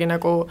Milanos sa ikkagi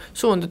nagu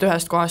suundud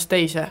ühest kohast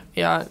teise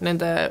ja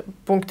nende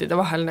punktide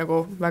vahel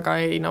nagu väga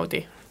ei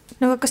naudi.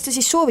 No kas te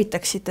siis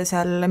soovitaksite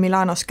seal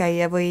Milanos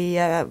käia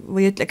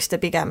või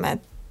ütleksite pigem,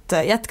 et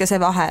jätke see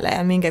vahele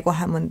ja minge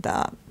kohe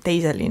mõnda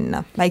teise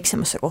linna,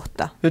 väiksemasse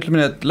kohta? Ütleme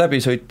nii, et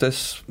läbi sõites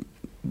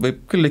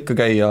võib küll ikka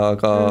käia,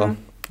 aga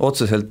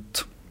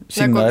otseselt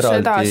sinna nagu eraldi...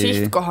 seda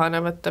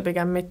sihtkohana võtta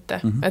pigem mitte.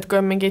 Et kui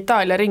on mingi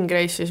Itaalia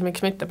ringreis, siis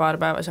miks mitte paar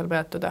päeva seal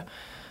peatuda.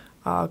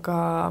 Aga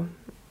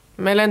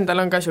meil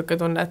endal on ka siuke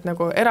tunne, et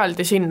nagu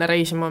eraldi sinna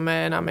reisima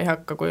me enam ei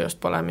hakka, kui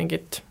just pole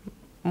mingit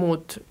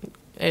muud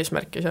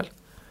eesmärki seal.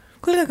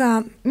 Kuulge, aga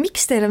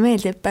miks teile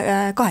meeldib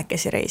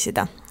kahekesi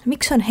reisida?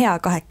 Miks on hea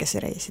kahekesi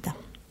reisida?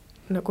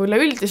 No kui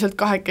üleüldiselt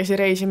kahekesi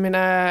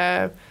reisimine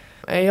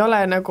ei ole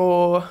nagu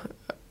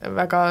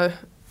väga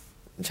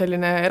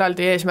selline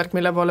eraldi eesmärk,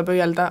 mille poole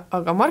püüelda,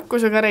 aga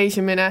Markusega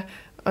reisimine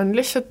on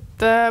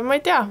lihtsalt, ma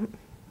ei tea,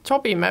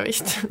 sobime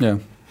vist. Jah,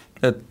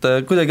 et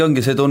kuidagi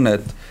ongi see tunne,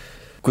 et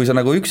kui sa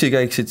nagu üksi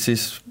käiksid,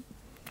 siis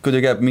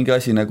kuidagi jääb mingi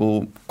asi nagu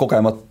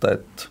kogemata,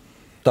 et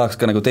tahaks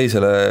ka nagu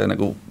teisele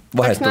nagu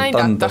vahetult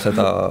anda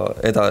seda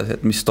edasi,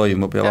 et mis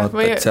toimub ja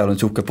vaata, et seal on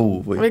siuke puu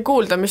või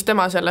kuulda, mis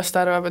tema sellest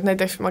arvab, et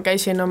näiteks ma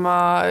käisin oma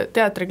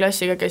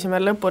teatriklassiga, käisime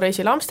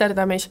lõpureisil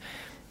Amsterdamis,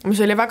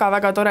 mis oli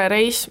väga-väga tore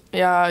reis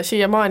ja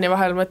siiamaani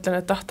vahel mõtlen,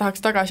 et tahaks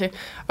tagasi,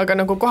 aga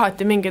nagu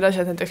kohati mingid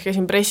asjad, näiteks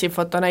käisin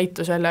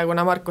pressifotonäitusel ja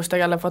kuna Markus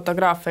tegeleb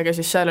fotograafiaga,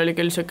 siis seal oli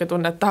küll siuke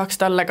tunne, et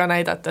tahaks talle ka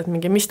näidata, et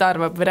mingi, mis ta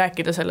arvab või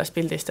rääkida sellest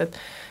pildist, et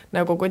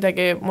nagu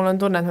kuidagi mul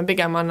on tunne, et me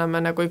pigem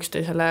anname nagu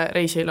üksteisele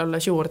reisil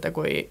olles juurde,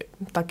 kui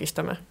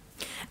takistame.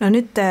 No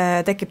nüüd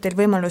tekib teil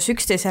võimalus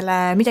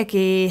üksteisele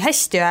midagi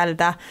hästi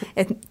öelda,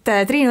 et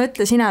Triinu,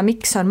 ütle sina,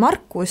 miks on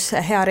Markus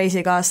hea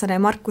reisikaaslane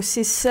ja Markus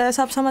siis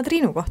saab sama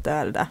Triinu kohta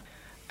öelda?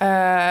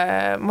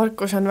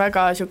 Markus on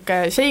väga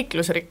siuke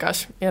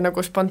seiklusrikas ja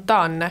nagu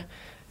spontaanne,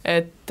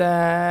 et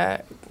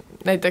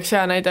näiteks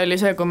hea näide oli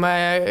see, kui me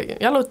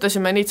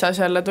jalutasime Nitsas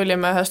jälle,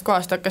 tulime ühest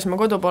kohast, hakkasime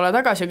kodu poole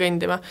tagasi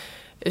kõndima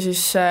ja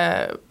siis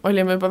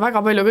olime juba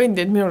väga palju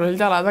kõndinud, minul olid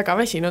jalad väga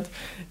väsinud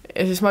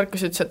ja siis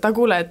Markus ütles, et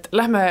kuule, et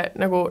lähme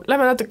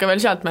natuke veel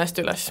sealt mäest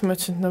üles, siis ma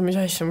ütlesin, et no mis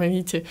asja, ma ei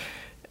viitsi.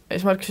 Ja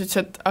siis Markus ütles,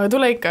 et aga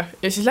tule ikka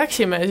ja siis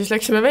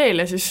läksime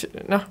veel ja siis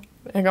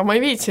ega ma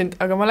ei viitsinud,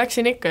 aga ma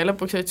läksin ikka ja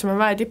lõpuks ütlesime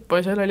mäe tippu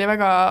ja seal oli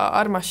väga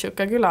armas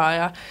siuke küla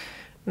ja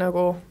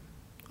nagu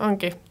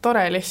ongi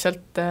tore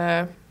lihtsalt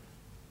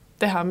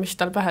teha, mis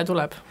tal pähe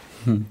tuleb.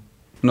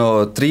 No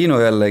Triinu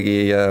jällegi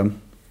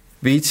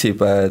viitsib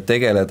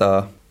tegeleda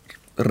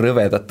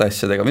rõvedate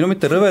asjadega, minu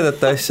mitte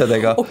rõvedate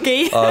asjadega,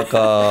 okay.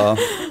 Aga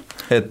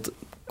et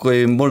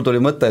kui mul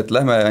tuli mõte, et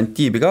lähme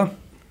Antibi ka,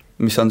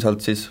 mis on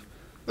sealt siis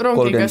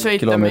 30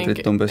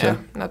 kilomeetrit umbes, jah,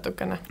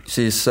 natukene.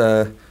 Siis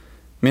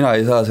mina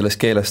ei saa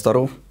sellest keelest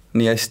aru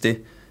nii hästi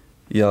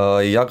ja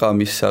ei jaga,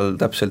 mis seal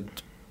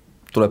täpselt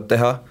tuleb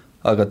teha,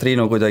 aga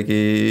Triinu kuidagi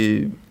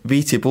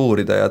viitsib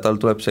uurida ja tal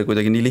tuleb see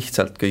kuidagi nii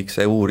lihtsalt kõik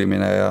see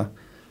uurimine ja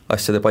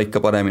asjade paika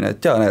panemine,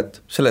 et näed,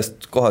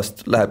 sellest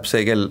kohast läheb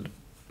see kell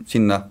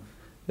sinna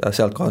ja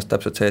sealt kohast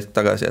täpselt see hetk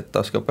tagasi, et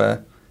ta oskab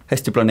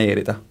hästi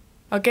planeerida.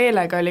 Aga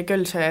keelega oli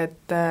küll see,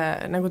 et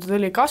nagu ta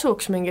tuli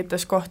kasuks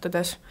mingites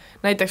kohtades,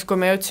 näiteks kui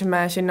me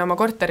jõudsime sinna oma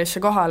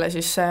korterisse kohale,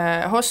 siis see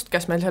host,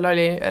 kes meil seal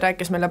oli,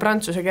 rääkis meile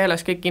prantsuse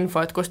keeles kõik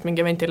info, et kust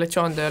mingi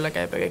ventilatsioon tööle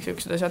käib ja kõik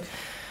siuksed asjad.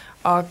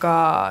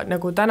 Aga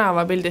nagu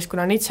tänavapildis,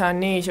 kuna Nitsa on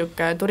nii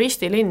siuke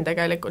turistilinn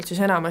tegelikult, siis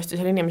enamasti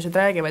seal inimesed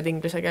räägivad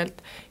inglise keelt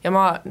ja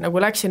ma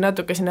nagu läksin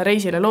natuke sinna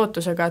reisile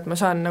lootusega, et ma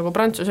saan nagu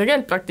prantsuse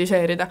keelt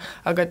praktiseerida,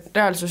 aga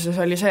reaalsuses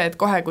oli see, et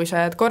kohe, kui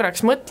sa jääd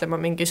korraks mõtlema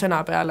mingi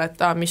sõna peale,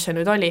 et mis see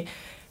nüüd oli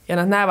ja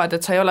nad näevad,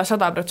 et sa ei ole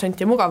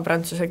 100% mugav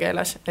prantsuse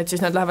keeles, et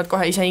siis nad lähevad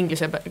kohe ise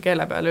inglise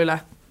keele peale üle,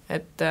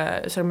 et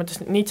selles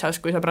mõttes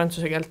Nitsas, kui sa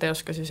prantsuse keelt ei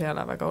oska, siis ei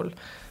ole väga hull,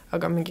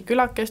 aga mingi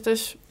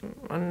külakestes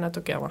on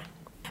natuke jama.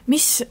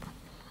 Mis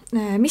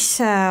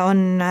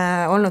on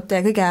olnud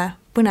teie kõige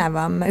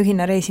põnevam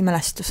ühine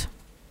reisimälestus?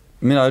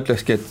 Mina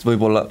ütlekski, et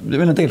võib-olla,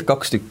 meil on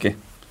tegelikult 2 tükki.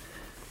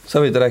 Sa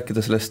võid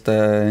rääkida sellest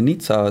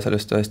Nitsa,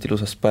 sellest ühest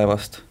ilusast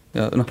päevast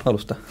ja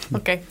alusta.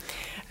 Okay.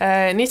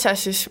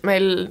 Nitsas siis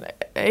meil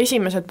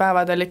esimesed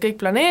päevad olid kõik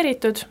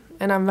planeeritud,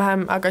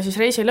 enam-vähem, aga siis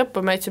reisi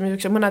lõppu me jätsime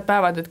niisugused mõned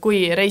päevad, et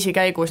kui reisi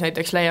käigus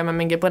näiteks leiame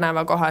mingi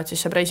põneva koha, et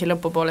siis saab reisi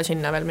lõpupoole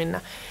sinna veel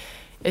minna.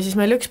 Ja siis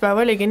meil üks päev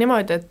oligi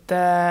niimoodi, et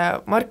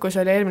Markus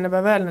oli eelmine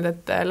päev öelnud,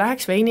 et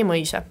läheks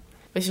Veinimõisa.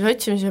 Ja siis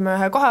otsimisime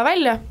ühe koha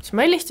välja, siis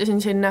ma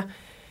helistasin sinna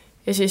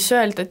ja siis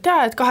öeldi, et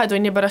jaa, et 2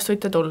 tunni pärast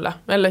võite tulla.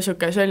 Jälle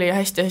siuke, see oli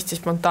hästi-hästi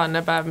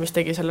spontaanne päev, mis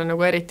tegi selle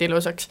nagu eriti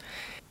ilusaks.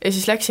 Ja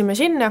siis läksime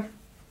sinna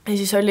ja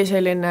siis oli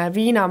selline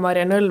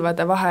viinamarja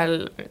nõlvade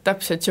vahel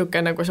täpselt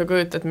siuke, nagu sa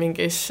kujutad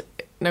mingis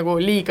nagu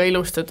liiga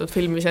ilustatud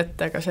filmis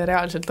ette, aga see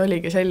reaalselt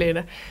oligi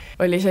selline.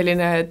 Oli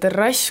selline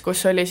terrass,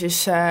 kus oli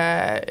siis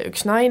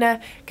üks naine,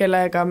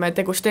 kellega me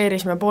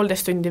degusteerisime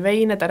 1,5 tundi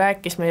veine, ta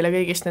rääkis meile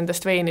kõigist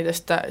nendest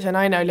veinidest, see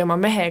naine oli oma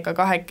mehega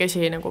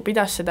kahekesi, nagu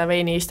pidas seda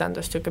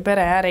veiniistandust, siuke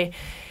pereäri,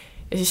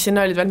 ja siis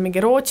sinna olid veel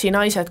mingi Rootsi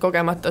naised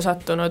kogemata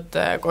sattunud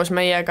koos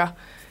meiega,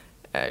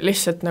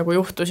 lihtsalt nagu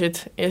juhtusid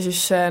ja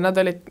siis nad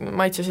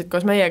maitsesid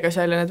koos meiega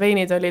seal ja need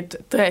veinid olid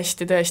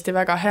tõesti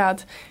väga head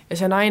ja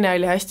see naine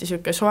oli hästi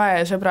siuke soe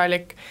ja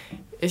sõbralik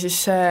ja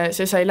siis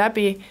see sai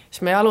läbi,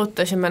 siis me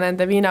jalutasime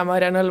nende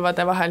viinamarja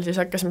nõlvade vahel,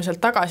 siis hakkasime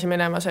sealt tagasi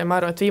minema, saime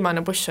aru, et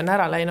viimane buss on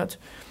ära läinud,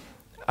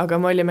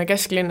 aga me olime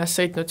kesklinnas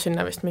sõitnud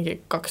sinna vist mingi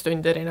 2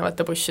 tundi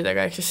erinevate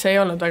bussidega, ehk siis see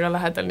ei olnud väga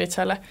lähedal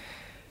Nitsale.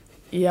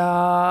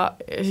 Ja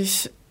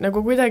siis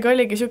nagu kuidagi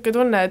oligi siuke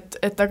tunne,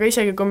 et aga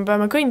isegi kui me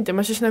peame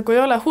kõndima, siis nagu ei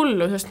ole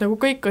hullu, sest nagu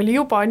kõik oli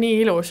juba nii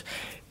ilus.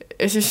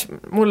 Ja siis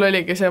mul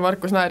oligi see,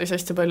 Markus naeris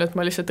hästi palju, et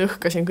ma lihtsalt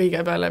õhkasin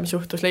kõige peale, mis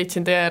juhtus,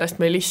 leidsin tee äärest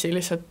melissi,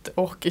 lihtsalt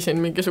ohkisin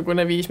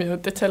mingisugune 5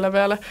 minutit selle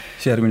peale.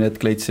 Siis järgmine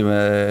hetk leidsime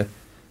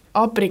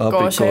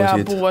aprikoose ja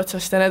puu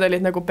otsast ja need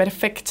olid nagu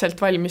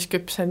perfektselt valmis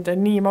küpsend ja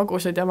nii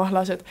magusad ja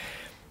mahlased.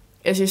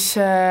 Ja siis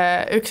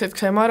üks hetk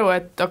saime aru,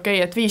 et okei,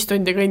 et 5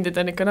 tundi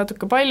kõndida on ikka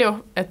natuke palju,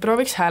 et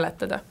prooviks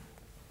hääletada.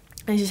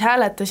 Ja siis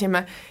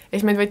hääletasime ja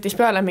siis meid võttis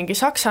peale mingi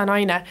saksa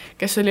naine,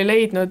 kes oli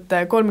leidnud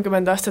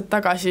 30 aastat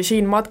tagasi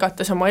siin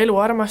matkates oma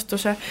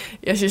eluarmastuse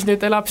ja siis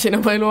nüüd elab siin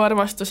oma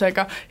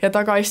eluarmastusega ja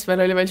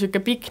tagaistmel oli veel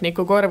siuke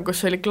piknikukorv,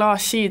 kus oli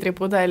klaas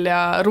siidripudel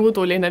ja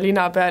ruuduline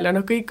lina peal ja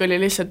kõik oli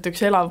lihtsalt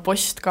üks elav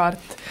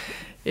postkaart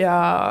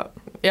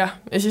ja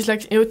siis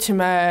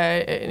jõudsime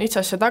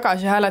Nitsasse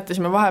tagasi,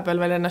 hääletasime vahepeal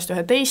veel ennast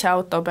ühe teise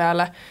auto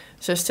peale,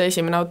 sest see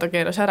esimene auto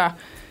keeras ära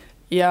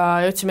ja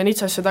jõudsime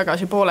Nitsasse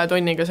tagasi 1,5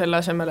 tunniga selle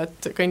asemel,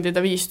 et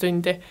kõndida 5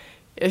 tundi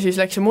ja siis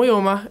läksime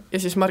ujuma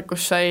ja siis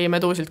Markus sai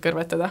meduusilt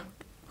kõrvetada.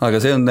 Aga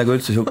see on nagu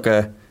üldse siuke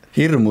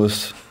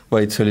hirmus,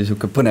 vaid see oli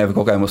siuke põnev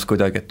kogemus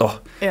kuidagi,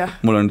 et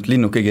mul on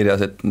linnuke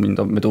kirjas, et mind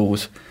on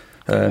meduus.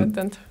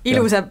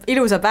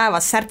 Ilusa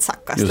päevas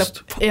särtsakas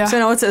lõpp,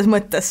 sõna otseses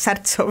mõttes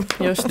särtsuv.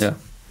 Just.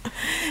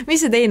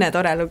 Mis see teine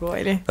tore lugu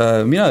oli?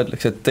 Mina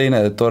ütleks, et teine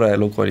tore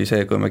lugu oli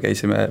see, kui me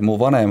käisime mu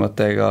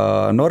vanematega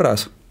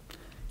Norras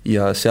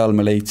ja seal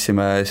me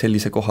leidsime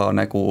sellise koha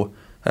nagu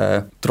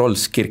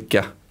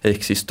Trollskirkja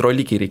ehk siis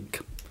trollikirik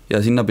ja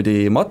sinna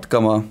pidi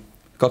matkama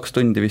 2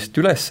 tundi vist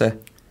ülesse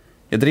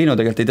ja Triinu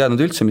tegelikult ei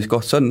teadnud üldse, mis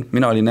koht see on,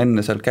 mina olin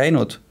enne seal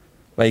käinud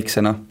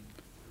väiksena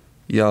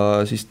ja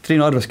siis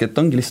Triinu arvaski, et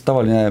ongi lihtsalt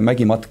tavaline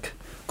mägimatk,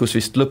 kus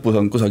vist lõpus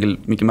on kusagil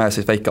mingi mäe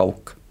sees väike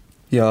auk.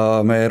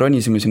 Ja me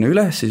ronisime sinna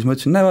üles, siis ma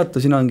ütlesin, näe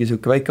vaata, siin ongi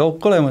siuke väike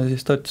auk olemas ja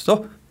siis ta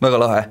ütles, väga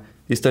lahe.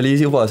 Siis ta oli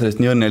juba sellest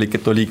nii õnnelik,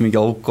 et oligi mingi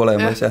auk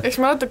olemas. Eks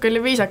ma natuke oli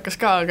viisakas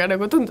ka, aga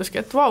nagu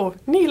tunduski, et vau,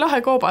 nii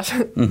lahe koobas.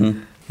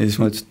 Ja siis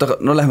ma ütlesin,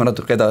 et no lähme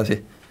natuke edasi.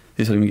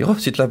 Siis oli mingi,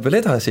 siit läheb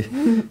veel edasi.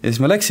 Ja siis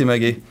me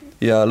läksimegi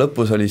ja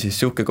lõpus oli siis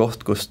siuke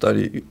koht, kus ta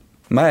oli,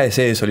 mäe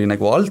sees oli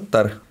nagu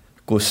altar,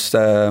 kus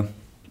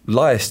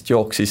laest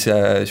jooksis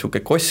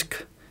siuke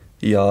kosk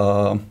ja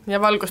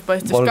valgus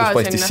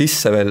paistis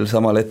sisse veel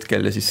samal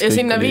hetkel ja siis ja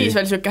sinna viis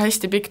veel siuke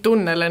hästi pikk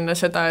tunnel enne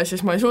seda ja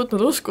siis ma ei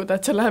suutnud uskuda,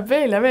 et see läheb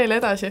veel ja veel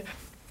edasi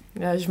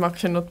ja siis ma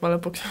hakkasin nutma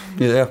lõpuks.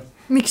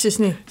 Miks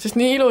siis nii? Sest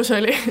nii ilus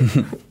oli.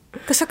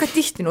 Kas hakkad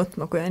tihti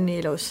nutma, kui on nii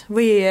ilus?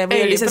 Või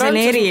oli see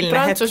selline eriline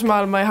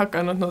Prantsusmaal ma ei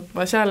hakanud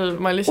nutma, seal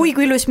ma lihtsalt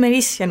kui ilus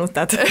meliss ja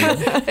nutad.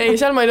 Ei,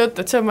 seal ma ei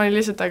nutnud, seal ma olin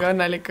lihtsalt väga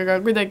õnnelik,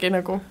 aga kuidagi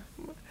nagu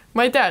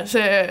ma ei tea,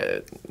 see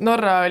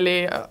Norra oli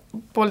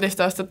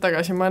 1,5 aastat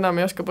tagasi, ma enam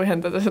ei oska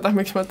põhjendada seda,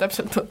 miks ma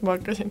täpselt nutma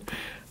hakkasin.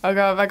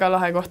 Aga väga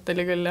lahe koht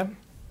oli küll, jah.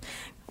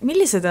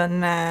 Millised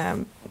on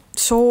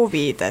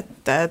soovid,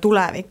 et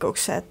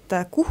tulevikuks, et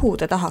kuhu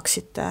te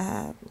tahaksite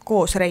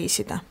koos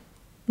reisida?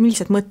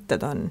 Millised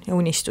mõtted on ja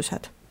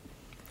unistused?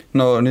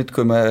 No nüüd,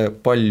 kui me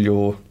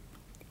palju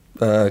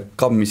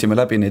kammisime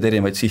läbi neid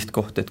erinevaid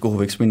sihtkohti, et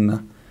kuhu võiks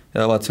minna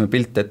ja vaatasime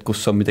pilte, et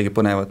kus on midagi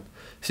põnevat,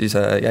 siis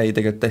jäi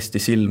tegelikult hästi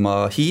silma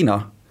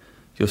Hiina,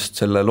 just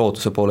selle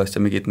looduse poolest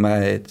ja mingid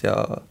mäed ja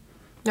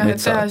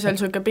et teha seal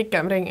siuke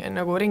pikem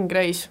nagu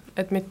ringreis,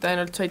 et mitte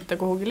ainult sõita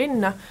kuhugi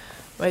linna,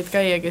 vaid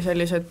käiagi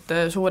sellised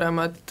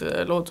suuremad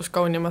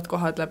looduskaunimad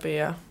kohad läbi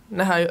ja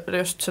näha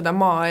just seda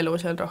maaelu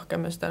seal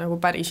rohkem ja seda nagu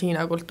päris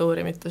Hiina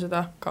kultuuri, mitte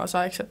seda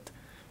kaasaegset.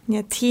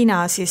 Nii et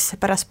Hiina siis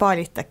pärast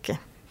Balit äkki?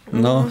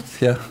 No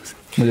jah,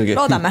 muidugi.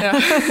 Loodame.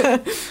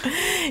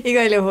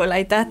 Igal juhul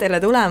aitäh teile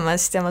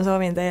tulemast ja ma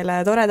soovin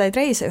teile toredaid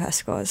reise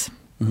üheskoos.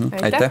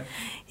 Aitäh.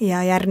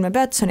 Ja järgmine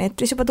peatus on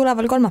eetris juba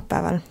tuleval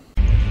kolmapäeval.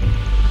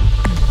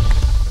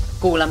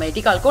 kuula meid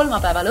igal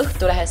kolmapäeval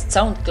Õhtulehest,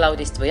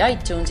 SoundCloudist või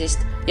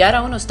iTunesist ja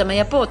ära unusta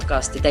meie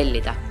podcasti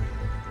tellida